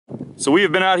So we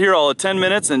have been out here all of 10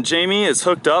 minutes and Jamie is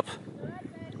hooked up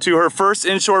to her first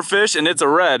inshore fish and it's a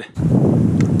red.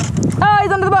 Oh, he's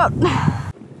under the boat.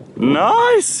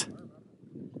 Nice.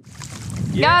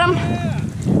 Got him.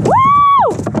 Woo!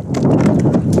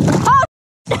 Oh.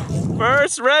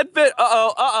 First redfish.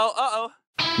 Uh-oh.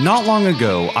 Not long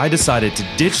ago, I decided to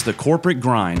ditch the corporate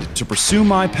grind to pursue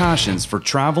my passions for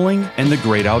traveling and the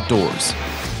great outdoors.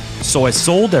 So I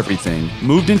sold everything,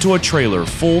 moved into a trailer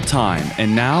full-time,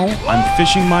 and now I'm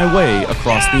fishing my way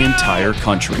across the entire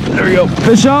country. There we go.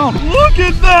 Fish on. Look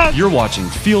at that! You're watching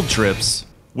Field Trips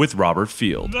with Robert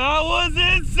Field. That was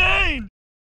insane!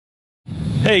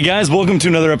 Hey guys, welcome to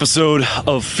another episode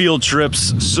of Field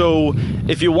Trips. So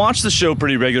if you watch the show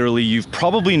pretty regularly, you've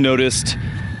probably noticed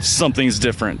something's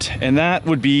different. And that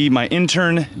would be my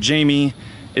intern, Jamie,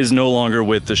 is no longer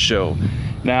with the show.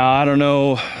 Now, I don't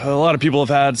know, a lot of people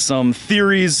have had some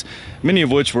theories, many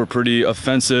of which were pretty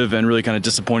offensive and really kind of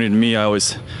disappointing to me. I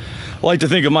always like to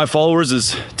think of my followers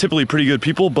as typically pretty good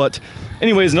people, but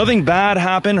anyways, nothing bad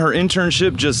happened. Her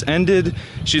internship just ended.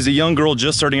 She's a young girl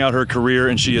just starting out her career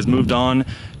and she has moved on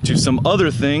to some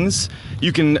other things.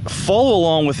 You can follow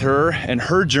along with her and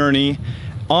her journey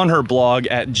on her blog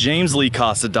at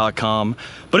jamesleecosta.com.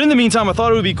 But in the meantime, I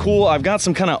thought it would be cool. I've got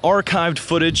some kind of archived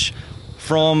footage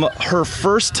from her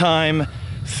first time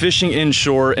fishing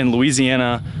inshore in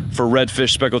Louisiana for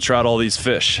redfish, speckled trout, all these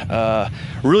fish.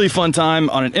 Really fun time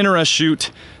on an NRS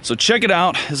shoot. So check it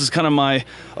out. This is kind of my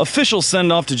official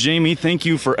send off to Jamie. Thank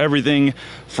you for everything,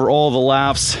 for all the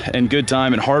laughs and good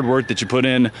time and hard work that you put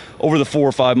in over the 4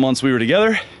 or 5 months we were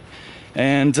together.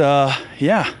 And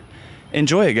yeah,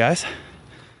 enjoy it, guys.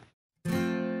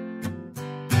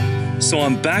 So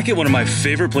I'm back at one of my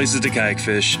favorite places to kayak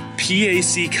fish,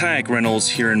 PAC Kayak Rentals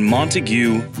here in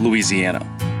Montague, Louisiana.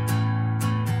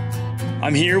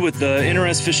 I'm here with the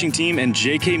NRS Fishing team and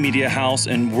JK Media House,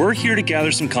 and we're here to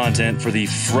gather some content for the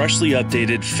freshly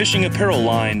updated fishing apparel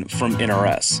line from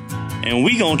NRS. And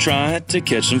we gonna try to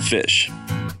catch some fish.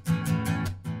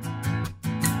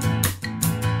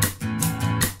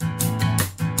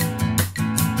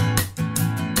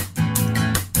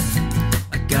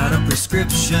 I got a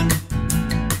prescription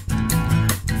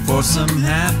for some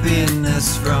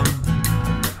happiness from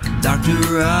Dr.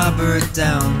 Robert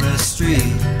down the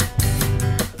street.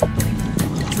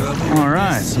 All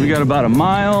right, so we got about a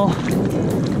mile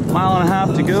and a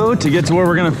half to go to get to where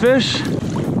we're gonna fish.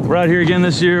 We're out here again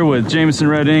this year with Jameson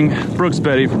Redding, Brooks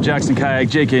Betty from Jackson Kayak,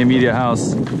 JK Media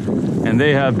House, and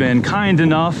they have been kind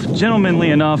enough, gentlemanly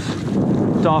enough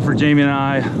to offer Jamie and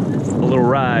I a little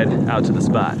ride out to the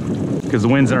spot. Because the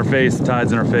wind's in our face, the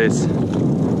tide's in our face,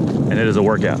 and it is a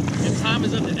workout. And time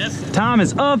is of the essence. Time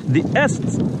is of the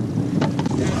essence.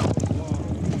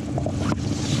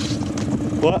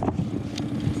 What?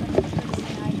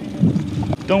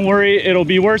 Don't worry, it'll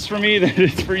be worse for me than it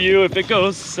is for you if it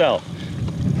goes south.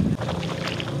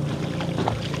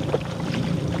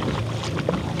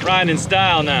 Riding in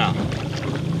style now.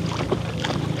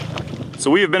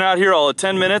 So we have been out here all of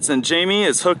 10 minutes and Jamie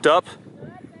is hooked up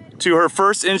to her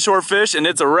first inshore fish and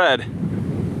it's a red.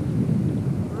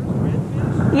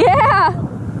 Yeah.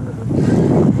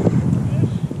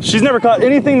 She's never caught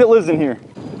anything that lives in here.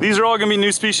 These are all gonna be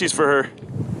new species for her.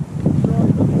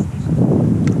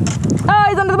 Oh,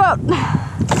 he's under the boat.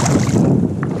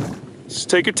 Just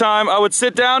take your time. I would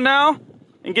sit down now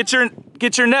and get your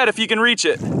net if you can reach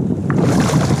it.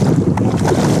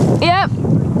 Yep.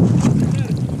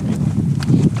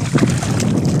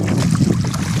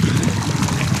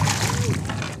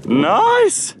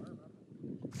 Nice.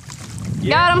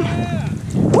 Got him.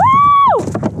 Woo!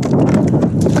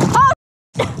 Oh.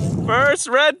 First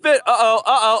redfish.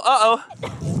 Uh-oh.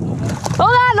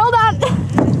 Hold on.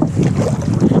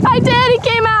 I did, he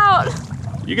came out.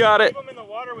 You got it. I'm in the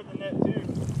water with the net too.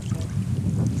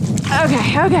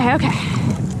 Okay.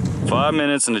 5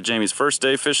 minutes into Jamie's first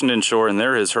day fishing inshore, and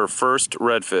there is her first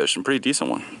redfish, and pretty decent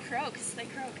one. Croaks, they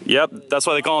croak. Yep, that's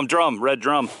why they call him drum, red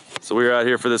drum. So we're out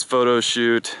here for this photo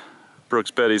shoot.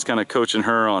 Brooks Betty's kind of coaching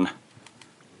her on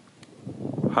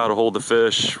how to hold the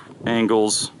fish,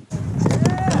 angles.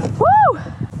 Woo!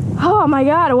 Oh my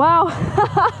God, wow.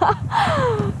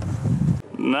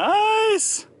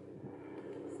 Nice.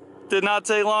 Did not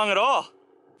take long at all.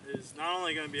 It's not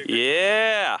only going to be a good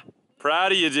Yeah.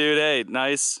 Proud of you, dude. Hey,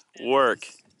 nice work.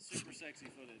 super sexy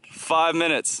footage. 5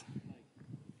 minutes.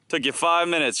 Took you 5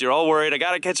 minutes. You're all worried. I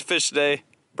gotta catch a fish today.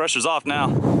 Pressure's off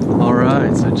now. All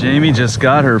right, so Jamie just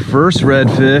got her first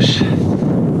redfish.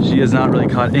 She has not really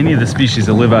caught any of the species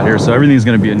that live out here, so everything's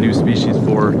gonna be a new species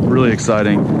for her. Really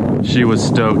exciting. She was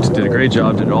stoked, did a great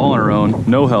job, did it all on her own,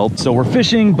 no help. So we're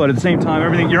fishing, but at the same time,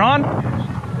 everything, you're on?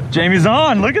 Jamie's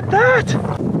on, look at that.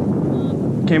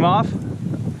 Came off?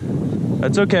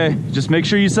 That's okay. Just make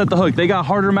sure you set the hook. They got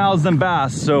harder mouths than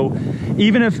bass. So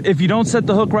even if you don't set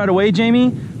the hook right away,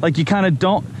 Jamie, like you kind of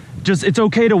don't, just, it's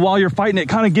okay to, while you're fighting it,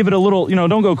 kind of give it a little, you know,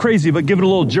 don't go crazy, but give it a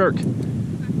little jerk.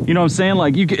 You know what I'm saying?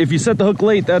 Like if you set the hook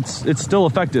late, it's still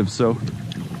effective, so.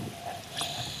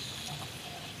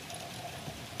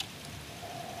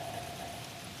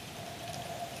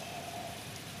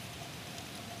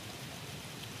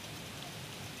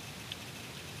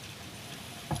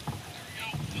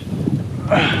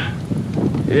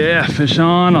 Yeah, fish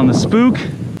on the spook.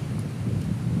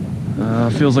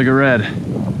 Feels like a red.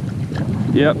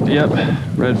 Yep,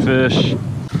 redfish.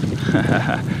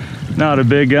 Not a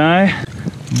big guy,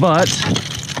 but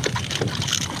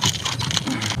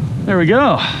there we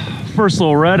go. First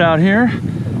little red out here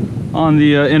on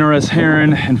the NRS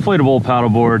Heron inflatable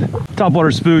paddleboard.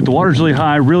 Topwater spook, the water's really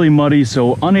high, really muddy,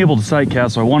 so unable to sight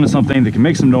cast, so I wanted something that can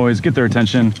make some noise, get their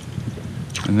attention.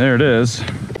 And there it is.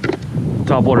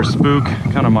 Topwater spook,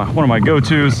 kind of one of my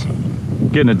go-tos,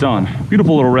 getting it done.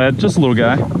 Beautiful little red, just a little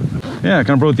guy. Yeah,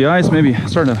 kind of broke the ice, maybe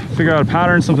starting to figure out a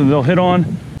pattern, something they'll hit on.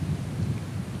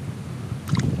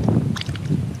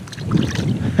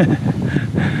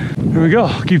 Here we go,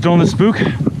 keep throwing the spook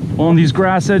along these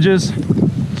grass edges,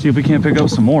 see if we can't pick up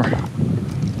some more.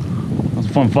 That was a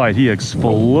fun fight, he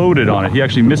exploded on it. He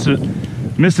actually missed it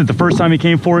the first time he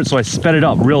came for it, so I sped it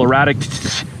up real erratic,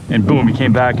 and boom, he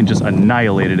came back and just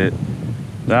annihilated it.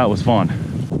 That was fun.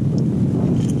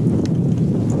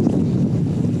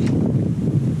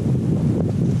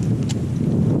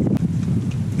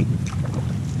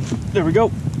 There we go.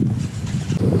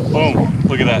 Boom,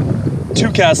 look at that.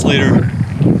 2 casts later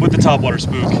with the topwater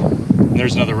spook. And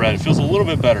there's another red. It feels a little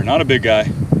bit better. Not a big guy,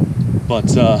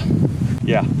 but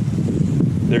yeah,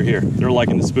 they're here. They're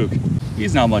liking the spook.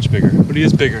 He's not much bigger, but he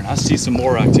is bigger. And I see some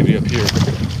more activity up here.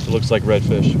 It looks like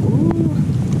redfish.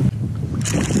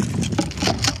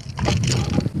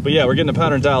 But yeah, we're getting the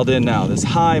pattern dialed in now. This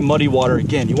high, muddy water.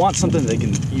 Again, you want something that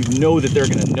you know that they're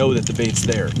gonna know that the bait's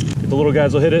there. If the little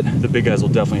guys will hit it, the big guys will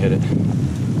definitely hit it.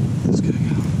 Let's get it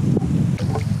go.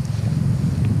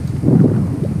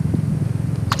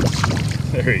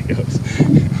 There he goes.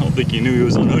 I don't think he knew he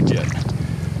was unhooked yet.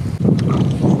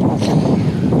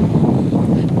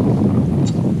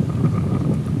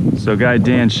 So guy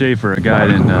Dan Schaefer, a guy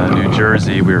in New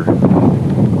Jersey, we were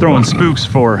throwing spooks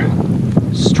for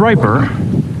striper.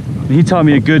 And he taught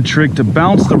me a good trick to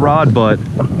bounce the rod butt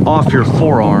off your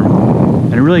forearm,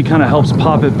 and it really kind of helps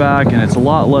pop it back, and it's a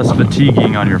lot less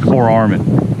fatiguing on your forearm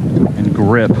and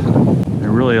grip. It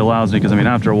really allows me, because I mean,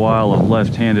 after a while of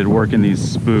left-handed working these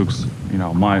spooks, you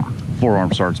know, my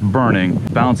forearm starts burning.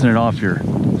 Bouncing it off your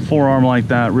forearm like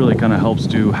that really kind of helps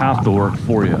do half the work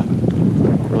for you.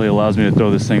 It really allows me to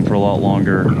throw this thing for a lot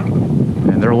longer,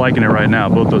 and they're liking it right now.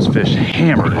 Both those fish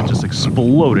hammered it, just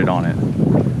exploded on it.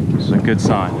 This is a good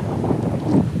sign.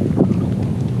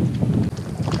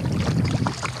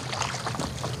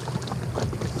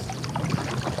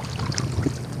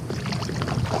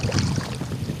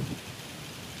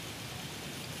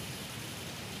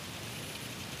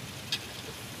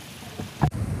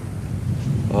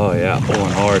 Oh yeah,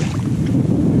 pulling hard.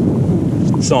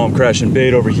 Saw him crashing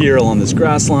bait over here along this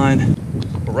grass line.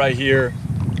 Right here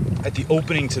at the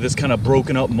opening to this kind of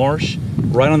broken up marsh,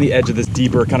 right on the edge of this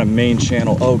deeper kind of main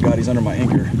channel. Oh God, he's under my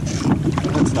anchor.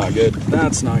 That's not good.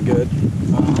 That's not good.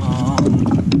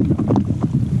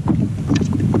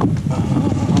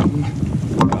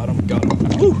 Got him.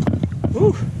 Woo!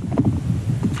 Woo!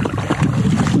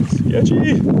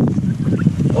 Sketchy.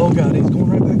 Oh God, he's going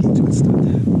right back into it. Stop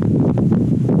that.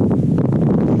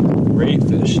 Great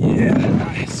fish. Yeah,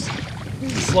 nice.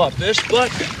 Slot fish, but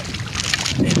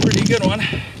a pretty good one.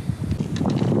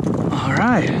 All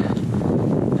right.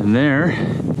 And there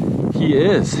he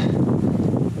is.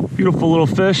 Beautiful little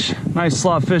fish. Nice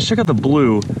slot fish. Check out the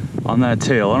blue on that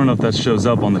tail. I don't know if that shows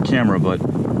up on the camera, but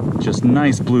just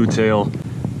nice blue tail.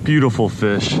 Beautiful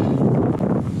fish.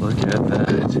 Look at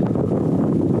that.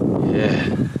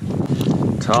 Yeah.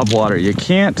 Top water. You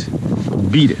can't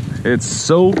beat it. It's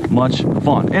so much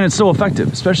fun, and it's so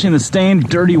effective, especially in the stained,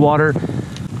 dirty water.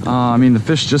 I mean, the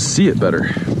fish just see it better.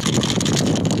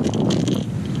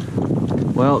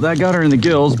 Well, that got her in the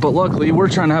gills, but luckily we're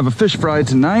trying to have a fish fry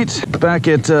tonight back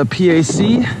at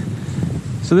PAC.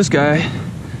 So this guy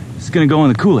is gonna go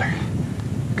in the cooler.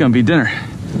 It's gonna be dinner.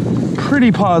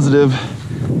 Pretty positive.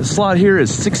 The slot here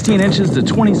is 16 inches to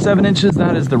 27 inches.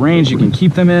 That is the range you can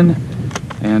keep them in.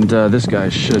 And this guy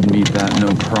should meet that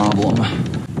no problem.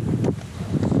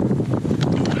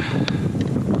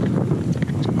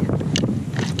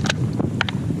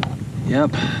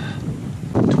 Yep,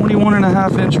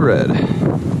 21.5 inch red.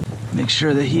 Make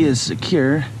sure that he is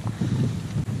secure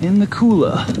in the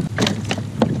cooler.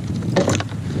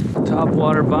 Top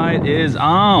water bite is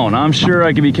on. I'm sure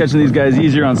I could be catching these guys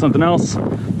easier on something else,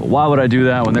 but why would I do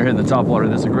that when they're hitting the top water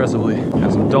this aggressively?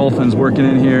 Got some dolphins working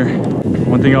in here.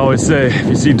 One thing I always say, if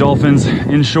you see dolphins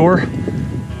inshore,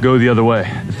 go the other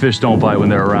way. The fish don't bite when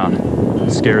they're around.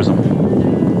 It scares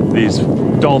them. These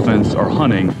dolphins are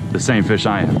hunting the same fish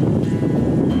I am.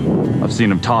 I've seen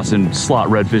them tossing slot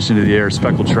redfish into the air,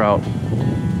 speckled trout.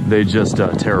 They just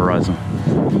terrorize them.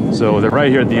 So they're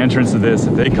right here at the entrance of this.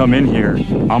 If they come in here,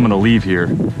 I'm gonna leave here.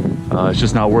 It's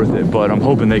just not worth it, but I'm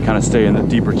hoping they kind of stay in the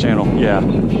deeper channel. Yeah,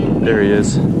 there he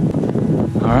is. All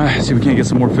right, see if we can't get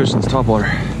some more fish in this top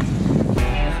water.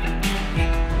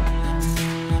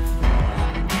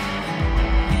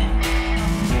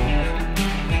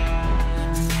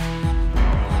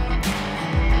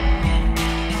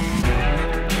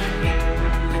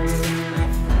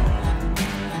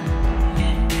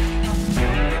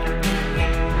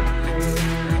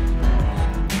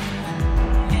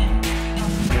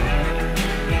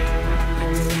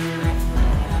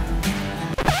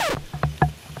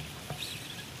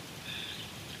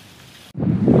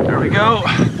 Go,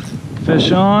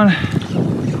 fish on.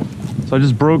 So I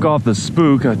just broke off the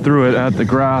spook. I threw it at the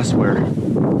grass where I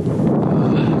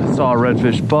saw a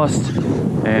redfish bust,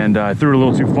 and I threw it a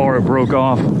little too far. It broke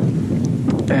off.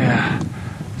 Yeah.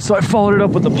 So I followed it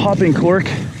up with the popping cork,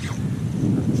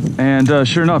 and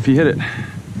sure enough, he hit it.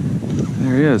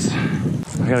 There he is.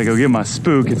 I gotta go get my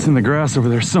spook. It's in the grass over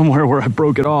there somewhere where I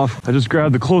broke it off. I just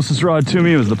grabbed the closest rod to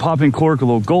me. It was the popping cork, a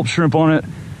little gulp shrimp on it.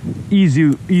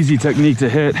 Easy technique to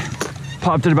hit.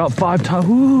 Popped it about 5 times.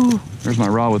 Woo! There's my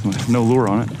rod with no lure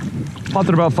on it. Popped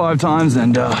it about 5 times,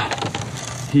 and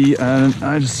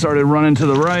I just started running to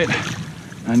the right.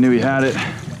 I knew he had it.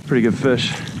 Pretty good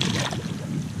fish.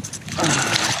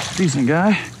 Decent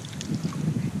guy.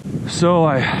 So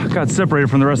I got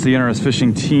separated from the rest of the NRS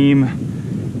Fishing team.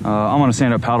 I'm on a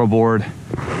stand-up paddleboard,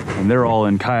 and they're all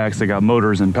in kayaks. They got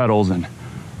motors and pedals and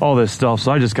all this stuff.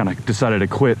 So I just kind of decided to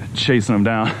quit chasing them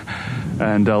down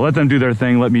and let them do their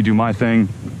thing, let me do my thing.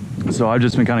 So I've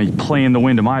just been kind of playing the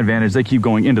wind to my advantage. They keep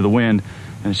going into the wind,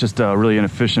 and it's just really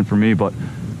inefficient for me, but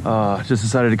just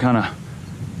decided to kind of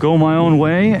go my own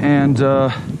way. And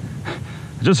I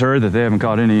just heard that they haven't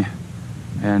caught any,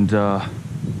 and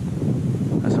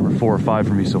that's number 4 or 5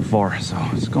 for me so far, so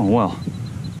it's going well.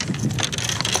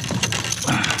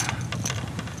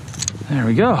 There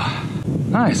we go.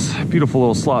 Nice, beautiful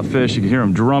little slot fish. You can hear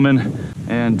them drumming.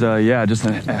 And yeah, just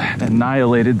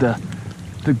annihilated the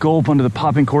gulp under the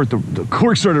popping cork. The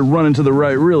cork started running to the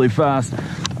right really fast.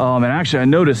 And actually I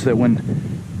noticed that when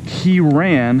he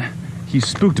ran, he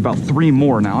spooked about 3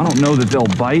 more. Now, I don't know that they'll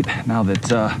bite now that,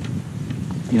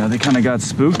 you know, they kind of got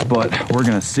spooked, but we're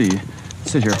gonna see.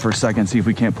 Sit here for a second, see if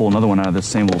we can't pull another one out of this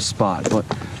same little spot. But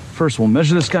first we'll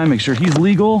measure this guy, make sure he's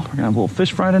legal. We're gonna have a little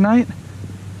fish fry tonight.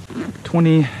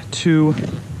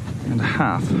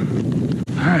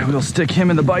 22.5. All right, we'll stick him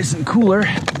in the bison cooler,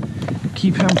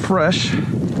 keep him fresh,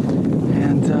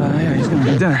 and yeah, he's gonna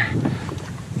have dinner.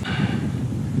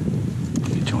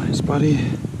 You join us,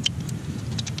 buddy.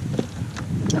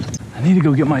 I need to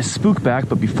go get my spook back,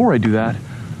 but before I do that,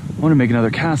 I want to make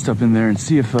another cast up in there and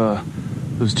see if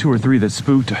those 2 or 3 that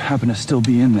spooked happen to still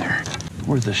be in there.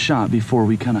 Worth a shot before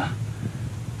we kind of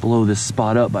blow this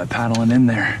spot up by paddling in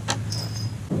there.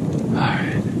 All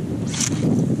right.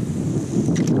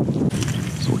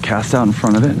 So we'll cast out in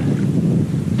front of it,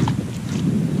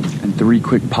 and 3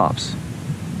 quick pops,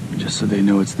 just so they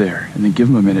know it's there, and then give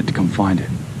them a minute to come find it,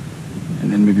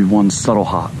 and then maybe 1 subtle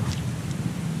hop.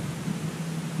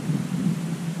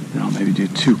 Then I'll maybe do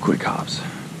 2 quick hops.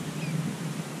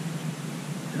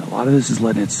 And a lot of this is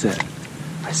letting it sit.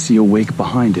 I see a wake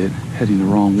behind it, heading the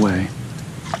wrong way.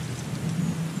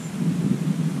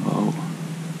 Oh.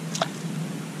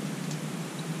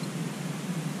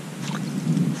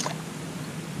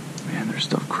 Man, there's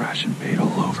stuff crashing bait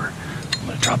all over. I'm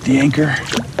gonna drop the anchor.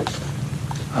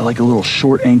 I like a little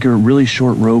short anchor, really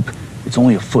short rope. It's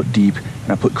only 1 foot deep,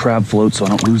 and I put crab float so I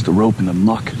don't lose the rope in the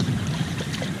muck.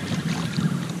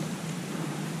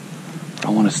 But I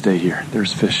want to stay here.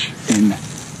 There's fish in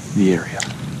the area.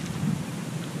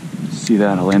 See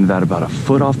that? I landed that about 1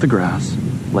 foot off the grass.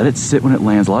 Let it sit when it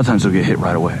lands. A lot of times it'll get hit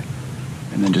right away.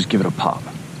 And then just give it a pop.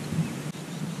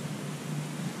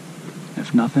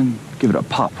 If nothing, give it a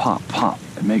pop, pop, pop.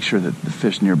 And make sure that the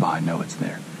fish nearby know it's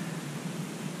there.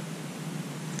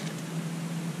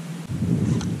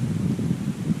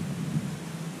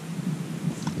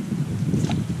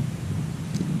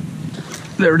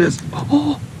 There it is.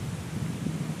 Oh,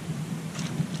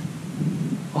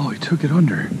 took it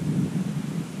under.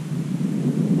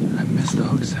 I missed the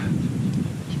hook set.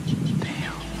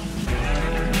 Damn.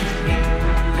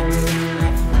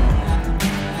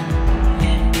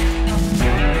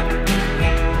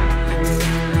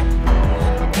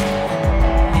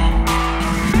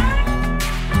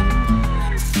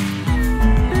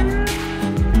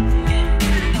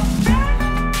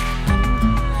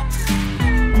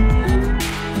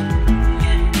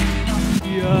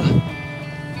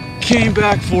 Came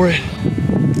back for it.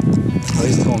 Oh,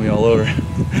 he's throwing me all over.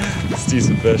 It's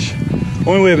decent fish.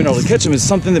 Only way I've been able to catch him is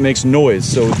something that makes noise.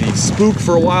 So the spook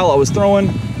for a while I was throwing,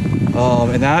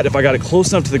 and that if I got it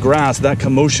close enough to the grass, that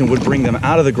commotion would bring them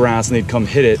out of the grass and they'd come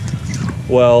hit it.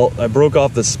 Well, I broke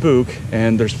off the spook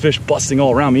and there's fish busting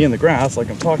all around me in the grass like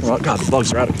I'm talking about. God, the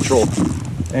bugs are out of control.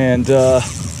 And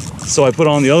so I put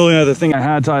on the only other thing I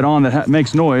had tied on that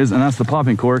makes noise, and that's the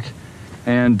popping cork.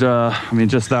 And I mean,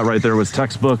 just that right there was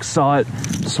textbook. Saw it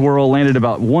swirl, landed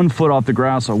about 1 foot off the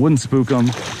grass so I wouldn't spook him.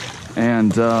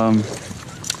 And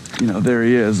you know, there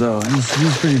he is. Oh,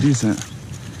 he's pretty decent.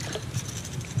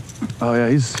 Oh yeah,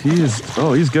 he's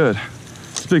good.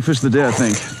 It's big fish of the day, I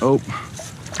think.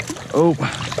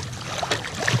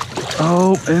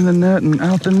 Oh, in the net and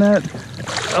out the net.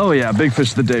 Oh yeah, big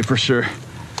fish of the day for sure.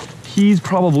 He's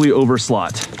probably over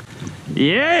slot.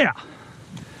 Yeah.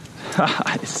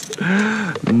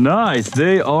 Nice,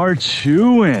 they are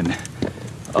chewing.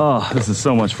 Oh, this is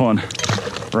so much fun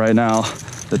right now.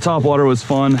 The top water was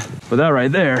fun, but that right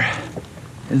there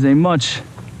is a much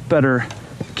better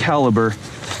caliber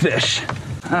fish.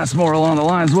 That's more along the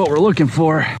lines of what we're looking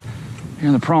for here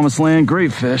in the promised land.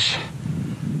 Great fish.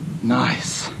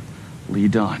 Nicely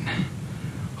done.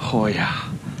 Oh yeah.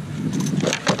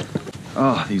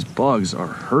 Oh, these bugs are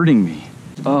hurting me.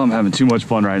 Oh, I'm having too much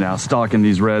fun right now stalking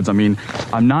these reds. I mean,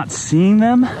 I'm not seeing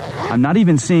them. I'm not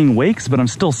even seeing wakes, but I'm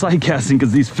still sight casting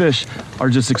because these fish are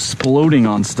just exploding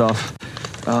on stuff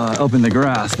up in the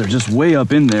grass. They're just way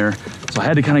up in there. So I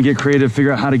had to kind of get creative,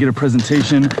 figure out how to get a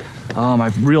presentation.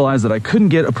 I realized that I couldn't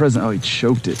get a present. Oh, he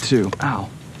choked it too. Ow.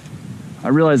 I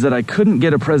realized that I couldn't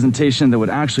get a presentation that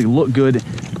would actually look good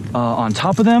on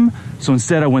top of them. So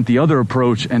instead I went the other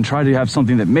approach and tried to have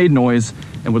something that made noise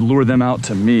and would lure them out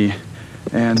to me.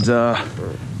 And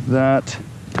that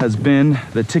has been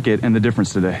the ticket and the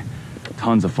difference today.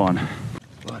 Tons of fun.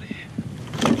 Buddy.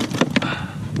 Oh,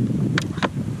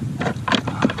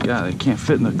 God, they can't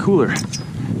fit in the cooler.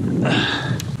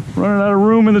 Running out of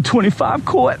room in the 25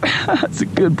 quart. That's a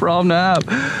good problem to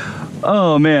have.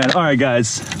 Oh man, all right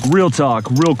guys, real talk,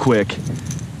 real quick.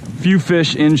 Few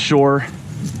fish inshore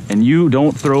and you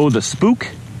don't throw the spook,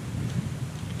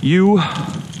 you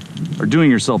are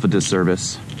doing yourself a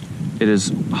disservice. It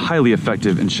is highly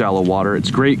effective in shallow water.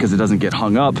 It's great because it doesn't get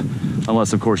hung up,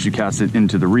 unless of course you cast it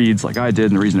into the reeds like I did,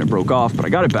 and the reason it broke off, but I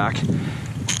got it back.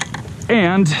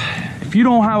 And if you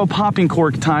don't have a popping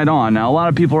cork tied on, now a lot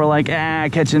of people are like,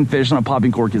 catching fish on a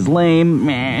popping cork is lame,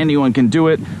 anyone can do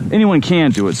it. Anyone can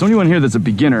do it. So anyone here that's a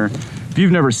beginner, if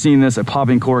you've never seen this, a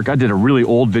popping cork, I did a really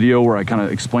old video where I kind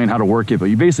of explain how to work it, but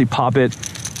you basically pop it,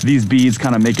 these beads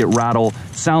kind of make it rattle,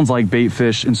 sounds like bait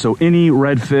fish, and so any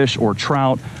redfish or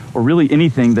trout or really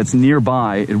anything that's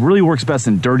nearby, it really works best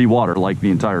in dirty water like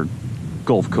the entire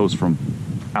Gulf Coast from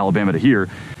Alabama to here.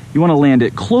 You want to land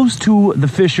it close to the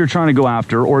fish you're trying to go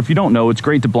after, or if you don't know, it's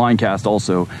great to blind cast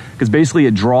also, because basically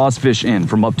it draws fish in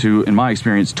from up to, in my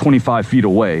experience, 25 feet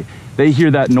away. They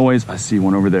hear that noise, I see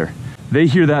one over there. They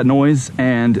hear that noise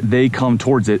and they come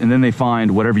towards it, and then they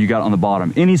find whatever you got on the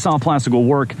bottom. Any soft plastic will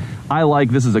work. I like,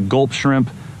 this is a gulp shrimp.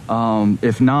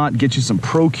 If not, get you some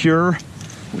Procure,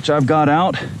 which I've got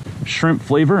out. Shrimp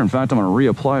flavor. In fact, I'm gonna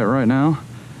reapply it right now.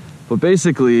 But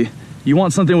basically, you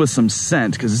want something with some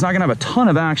scent because it's not gonna have a ton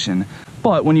of action.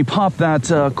 But when you pop that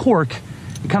cork,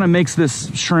 it kind of makes this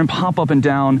shrimp hop up and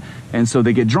down. And so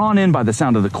they get drawn in by the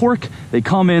sound of the cork. They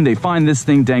come in, they find this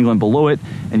thing dangling below it,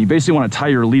 and you basically want to tie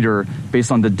your leader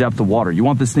based on the depth of water. You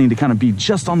want this thing to kind of be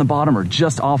just on the bottom or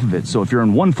just off of it. So if you're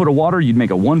in 1 foot of water, you'd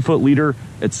make a 1 foot leader,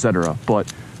 etc.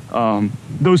 But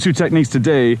those two techniques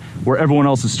today, where everyone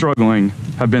else is struggling,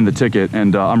 have been the ticket,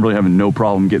 and I'm really having no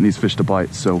problem getting these fish to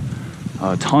bite. So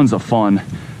tons of fun.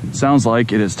 Sounds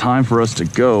like it is time for us to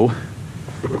go.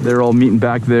 They're all meeting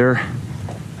back there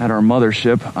at our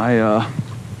mothership. I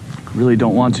really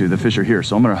don't want to. The fish are here,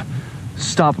 so I'm gonna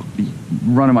stop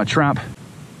running my trap.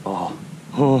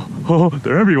 Oh,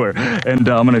 they're everywhere. And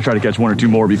I'm gonna try to catch 1 or 2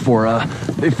 more before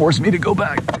they force me to go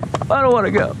back. I don't want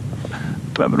to go.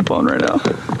 I'm having fun right now.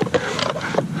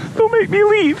 Don't make me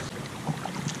leave.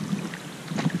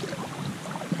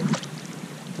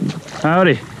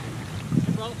 Howdy.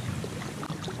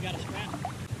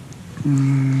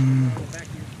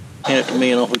 hand it to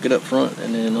me and I'll hook it up front,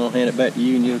 and then I'll hand it back to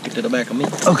you and you hook it to the back of me.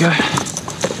 Okay.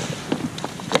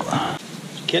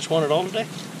 Did you catch one at all today?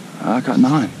 I got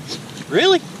 9.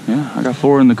 Really? Yeah, I got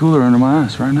 4 in the cooler under my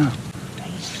ass right now.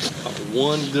 Caught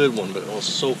one good one, but it was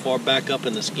so far back up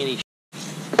in the skinny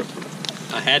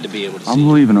I had to be able to see. I'm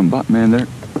leaving them, but man,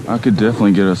 I could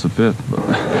definitely get us a 5th, but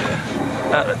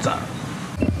at a time.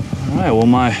 All right, well,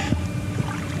 my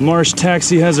marsh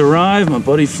taxi has arrived. My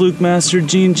buddy Fluke Master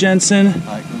Gene Jensen.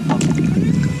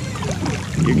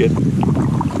 You're good.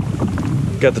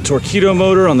 Got the Torpedo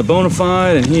motor on the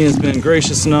Bonafide, and he has been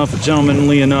gracious enough,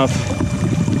 gentlemanly enough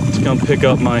to come pick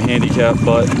up my handicap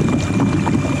butt.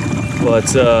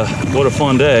 But what a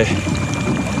fun day.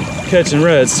 Catching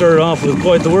reds. Started off with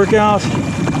quite the workout.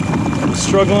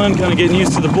 Struggling, kind of getting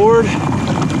used to the board,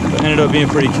 but ended up being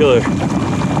pretty killer.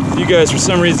 If you guys for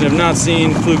some reason have not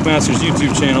seen Fluke Master's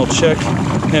YouTube channel, check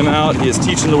him out. He is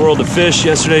teaching the world to fish.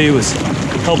 Yesterday he was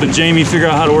helping Jamie figure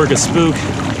out how to work a spook.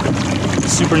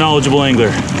 Super knowledgeable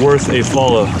angler, worth a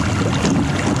follow.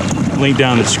 Link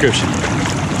down in the description.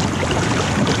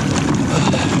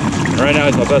 Right now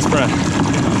he's my best friend.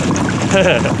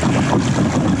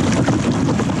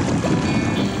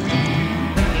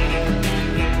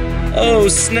 Oh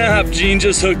snap, Gene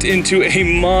just hooked into a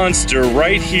monster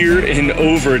right here in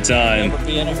overtime. Never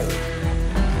be in a hurry.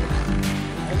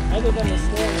 Other than the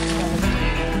storm.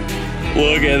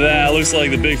 Look at that, looks like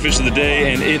the big fish of the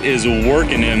day, and it is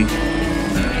working him.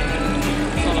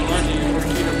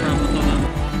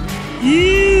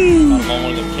 I'm on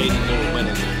one of them Cajun little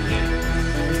winners.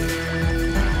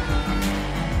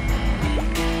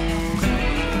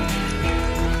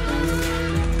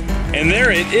 And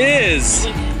there it is.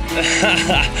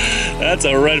 That's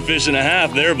a redfish and a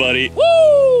half there, buddy.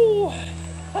 Woo!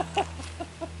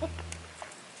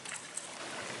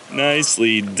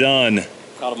 Nicely done.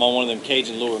 Caught him on one of them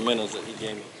Cajun lure minnows that he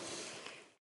gave me.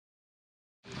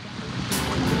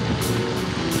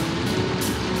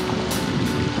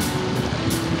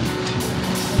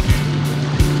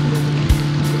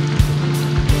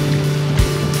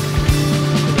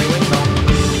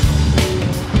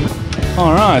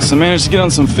 All right, so managed to get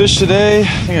on some fish today. I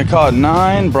think I caught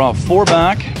 9, brought 4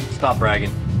 back. Stop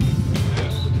bragging.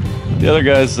 The other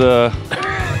guys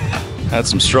had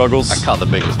some struggles. I caught the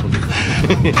biggest one.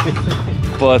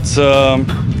 But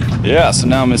yeah, so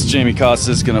now Miss Jamie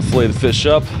Costa is gonna fillet the fish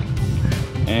up,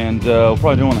 and we'll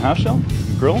probably do it on the half shell,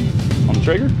 grill on the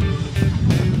Traeger.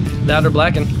 That or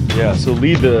blacken. Yeah, so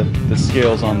leave the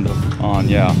scales on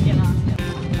yeah.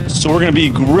 So we're gonna be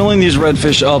grilling these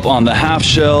redfish up on the half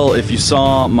shell. If you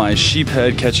saw my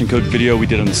sheephead catch and cook video, we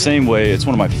did them the same way. It's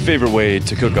one of my favorite ways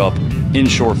to cook up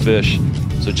inshore fish.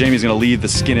 So Jamie's gonna leave the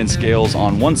skin and scales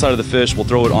on one side of the fish. We'll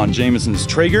throw it on Jameson's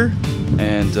Traeger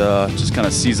and just kind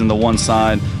of season the one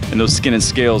side. And those skin and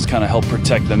scales kind of help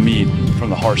protect the meat from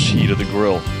the harsh heat of the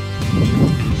grill.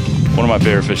 One of my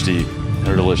favorite fish to eat.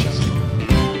 They're delicious.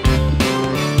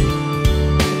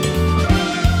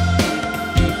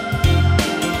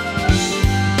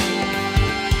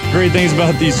 Great things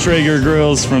about these Traeger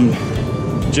grills from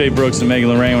Jay Brooks and Megan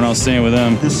Lorraine when I was staying with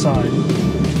them. This side.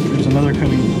 There's another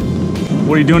coming.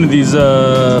 What are you doing to these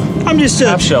I'm just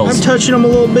half shells? I'm touching them a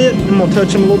little bit. I'm gonna touch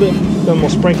them a little bit. Then we'll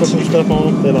sprinkle some stuff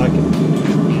on them. They like it.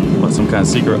 What, some kind of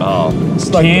secret? Oh,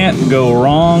 can't go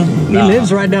wrong. He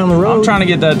lives right down the road. I'm trying to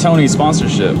get that Tony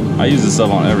sponsorship. I use this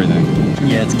stuff on everything.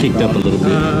 Yeah, it's kicked up a little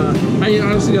bit.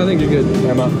 Honestly, I think you're good.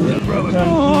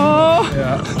 Oh,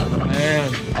 Yeah.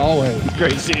 Man, always.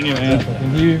 great seeing you, man.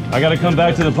 And you, I got to come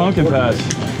back to the pumpkin patch.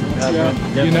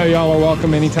 you know y'all are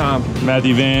welcome anytime.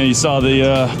 Matthew Van, you saw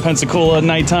the Pensacola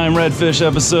nighttime redfish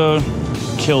episode.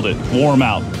 Killed it. Warm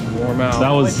out. Warm out.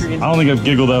 That was, I don't think I've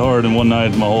giggled that hard in one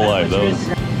night in my whole life. That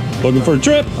was looking for a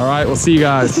trip. All right, we'll see you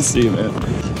guys. See you, man.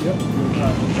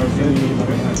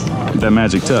 That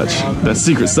magic touch, that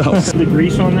secret sauce. The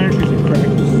grease on there because it cracks.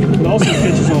 It also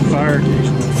catches on fire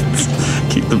occasionally.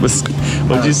 Keep the,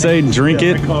 what'd you say? Drink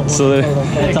it so that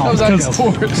It comes out the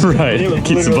pores. right, it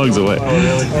keeps the bugs away.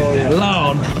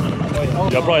 Loud.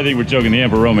 Y'all probably think we're joking. The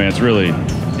Amber Romance really.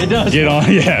 It does. Get on,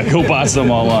 yeah. Go buy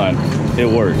some online. It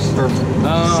works.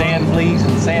 Sand fleas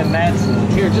and sand gnats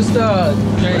and Here, just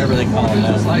whatever they call them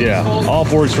now. Yeah, all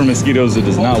works for mosquitoes. It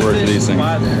does not work for these things.